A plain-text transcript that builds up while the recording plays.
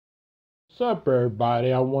What's up,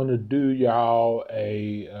 everybody? I want to do y'all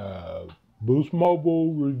a Boost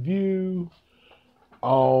Mobile review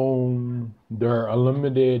on their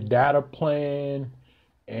unlimited data plan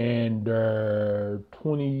and their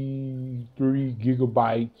 23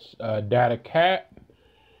 gigabytes data cap,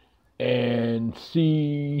 and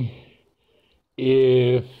see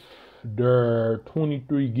if their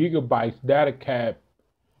 23 gigabytes data cap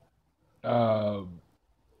uh,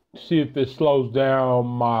 see if it slows down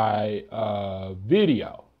my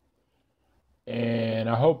video. And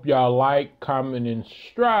I hope y'all like, comment, and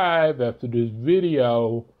subscribe after this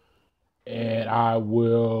video, and I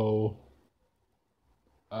will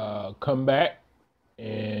come back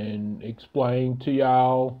and explain to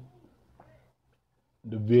y'all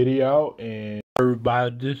the video. And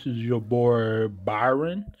everybody, this is your boy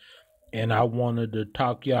Byron, and I wanted to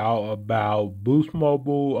talk y'all about Boost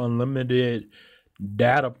Mobile Unlimited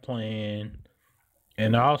data plan,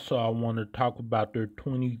 and also I want to talk about their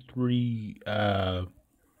 23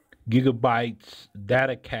 gigabytes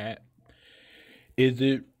data cap. Is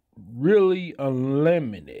it really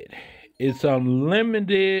unlimited? It's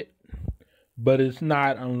unlimited, but it's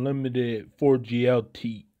not unlimited 4G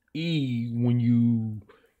LTE when you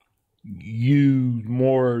use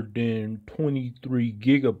more than 23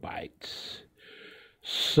 gigabytes.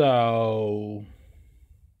 So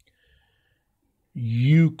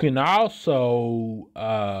you can also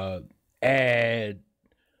add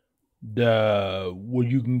where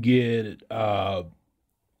you can get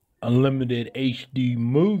unlimited HD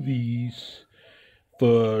movies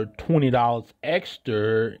for $20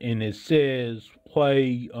 extra, and it says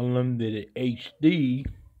play unlimited HD,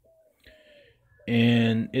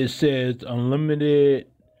 and it says unlimited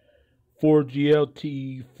 4G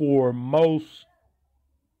LTE for most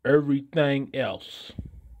everything else.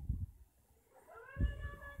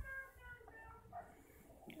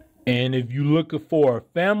 And if you're looking for a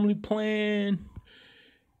family plan,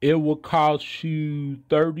 it will cost you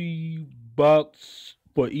 $30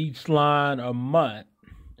 for each line a month.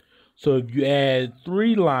 So if you add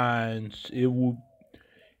 3 lines, it will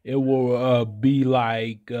be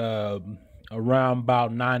like around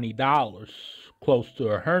about $90, close to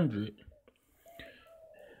 $100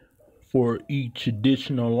 for each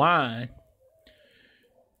additional line.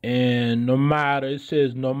 And it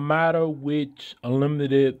says no matter which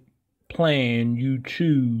unlimited plan you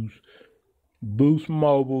choose, Boost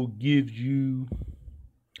Mobile gives you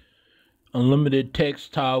unlimited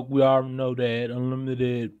text talk. We already know that.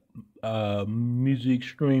 Unlimited music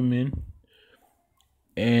streaming,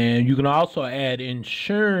 and you can also add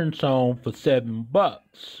insurance on for $7,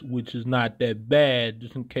 which is not that bad,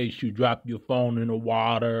 just in case you drop your phone in the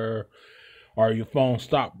water or your phone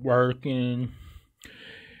stopped working.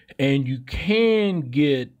 And you can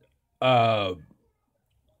get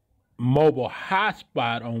mobile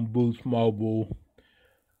hotspot on Boost Mobile,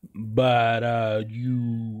 but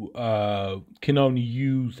you can only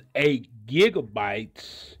use 8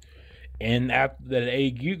 gigabytes, and after that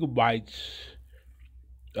 8 gigabytes,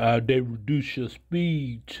 they reduce your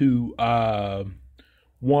speed to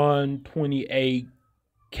 128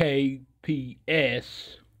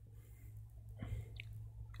 kps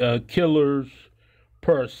killers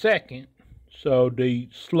per second, so they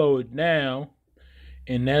slow it down,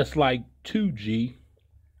 and that's like 2G.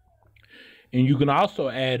 And you can also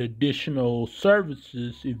add additional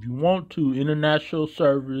services if you want to, international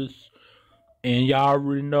service, and y'all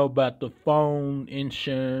already know about the phone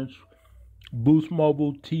insurance, Boost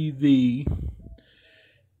Mobile TV,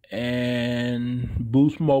 and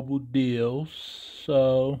Boost Mobile deals.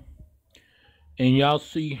 So, and y'all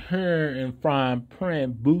see here in fine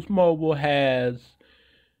print, Boost Mobile has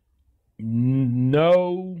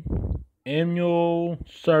no annual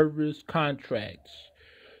service contracts.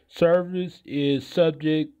 Service is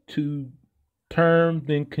subject to terms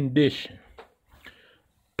and conditions.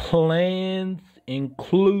 Plans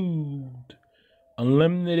include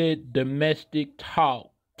unlimited domestic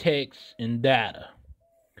talk, text, and data,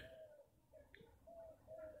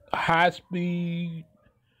 high-speed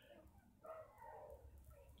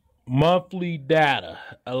monthly data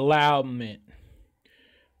allowment,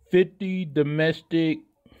 50 domestic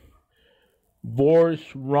voice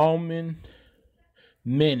roaming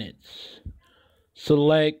minutes,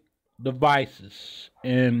 select devices,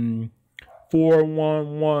 and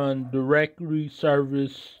 411 directory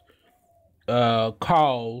service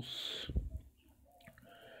calls.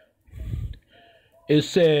 It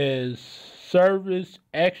says service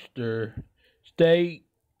extra, state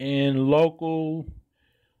and local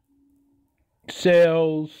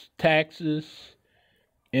sales taxes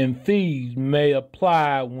and fees may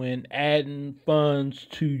apply when adding funds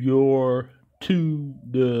to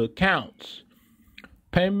the accounts.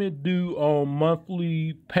 Payment due on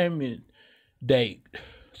monthly payment date.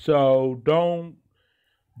 So do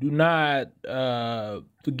not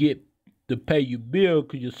forget to pay your bill,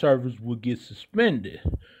 because your service will get suspended.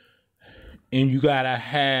 And you gotta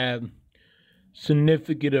have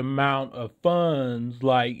significant amount of funds.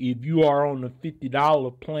 Like if you are on the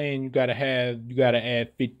 $50 plan, you gotta add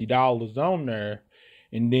 $50 on there,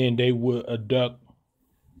 and then they will deduct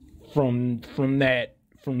from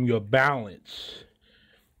your balance.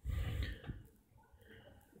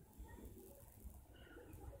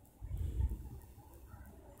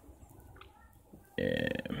 Yeah.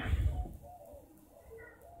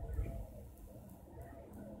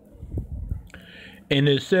 And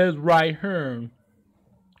it says right here,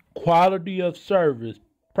 quality of service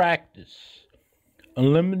practice.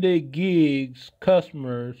 Unlimited gigs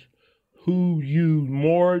customers who use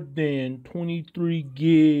more than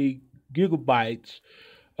 23 gigabytes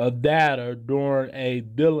of data during a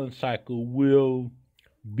billing cycle will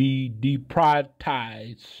be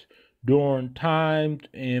deprioritized during times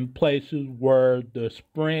and places where the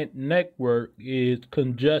Sprint network is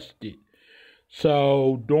congested.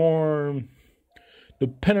 So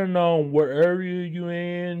depending on what area you're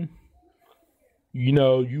in,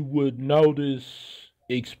 you would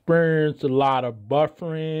experience a lot of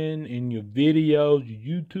buffering in your videos,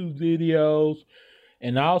 your YouTube videos,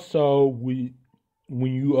 and also when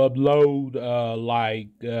you upload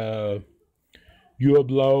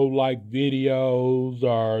videos,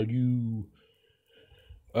 or you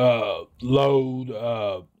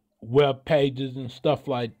load web pages and stuff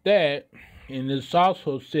like that. And it's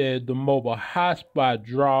also said the mobile hotspot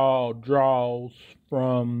draws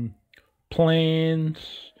from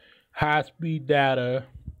plans, high-speed data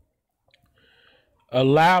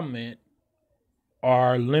allowment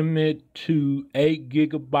are limited to 8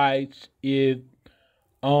 gigabytes if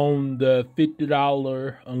on the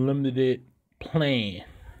 $50 unlimited plan.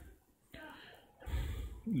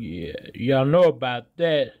 Yeah, y'all know about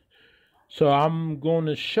that. So I'm going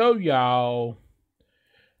to show y'all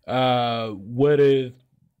what is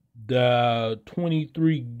the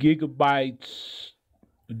 23 gigabytes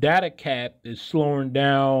data cap is slowing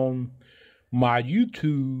down my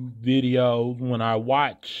YouTube videos when I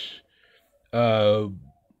watch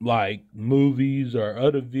like movies or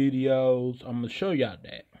other videos. I'm gonna show y'all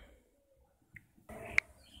that.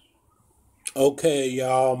 Okay,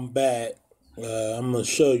 y'all, I'm back. I'm gonna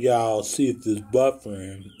show y'all, see if it's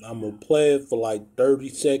buffering. I'm gonna play it for like 30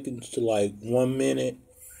 seconds to like 1 minute.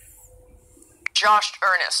 Josh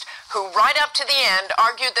Earnest, who right up to the end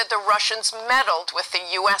argued that the Russians meddled with the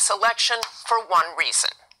U.S. election for one reason.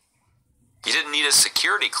 You didn't need a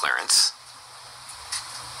security clearance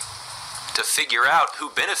to figure out who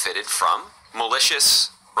benefited from malicious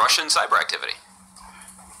Russian cyber activity.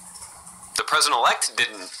 The president-elect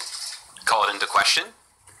didn't call it into question.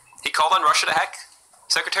 He called on Russia to hack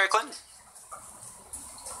Secretary Clinton.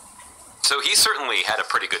 So he certainly had a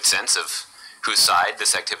pretty good sense of whose side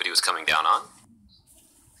this activity was coming down on.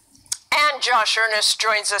 And Josh Earnest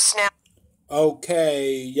joins us now.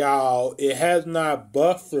 Okay, y'all, it has not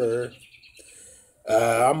buffered.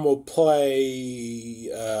 I'm gonna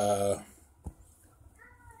play.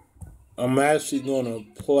 I'm actually gonna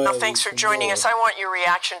play. Well, thanks for joining us. I want your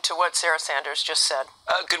reaction to what Sarah Sanders just said.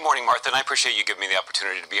 Good morning, Martha, and I appreciate you giving me the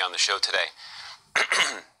opportunity to be on the show today.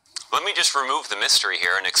 Let me just remove the mystery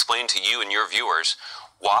here and explain to you and your viewers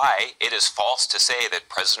why it is false to say that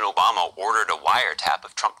President Obama ordered a wiretap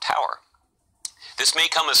of Trump Tower. This may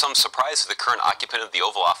come as some surprise to the current occupant of the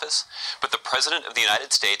Oval Office, but the President of the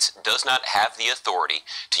United States does not have the authority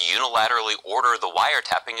to unilaterally order the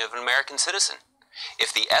wiretapping of an American citizen.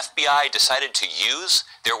 If the FBI decided to use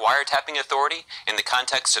their wiretapping authority in the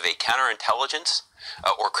context of a counterintelligence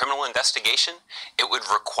or criminal investigation, it would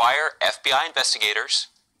require FBI investigators,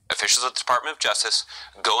 officials of the Department of Justice,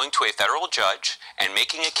 going to a federal judge and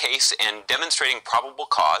making a case and demonstrating probable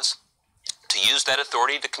cause to use that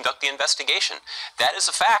authority to conduct the investigation. That is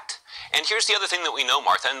a fact. And here's the other thing that we know,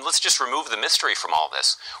 Martha, and let's just remove the mystery from all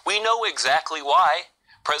this. We know exactly why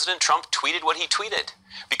President Trump tweeted what he tweeted,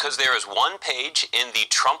 because there is one page in the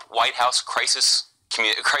Trump White House crisis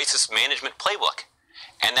management playbook,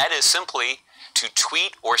 and that is simply to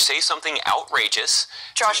tweet or say something outrageous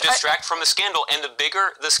to distract from the scandal. And the bigger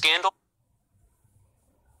the scandal...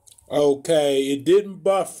 Okay, it didn't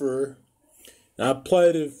buffer. I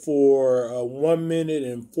played it for 1 minute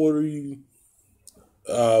and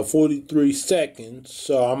 43 seconds.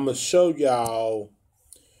 So I'm going to show y'all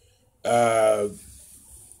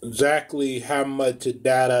exactly how much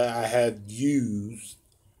data I have used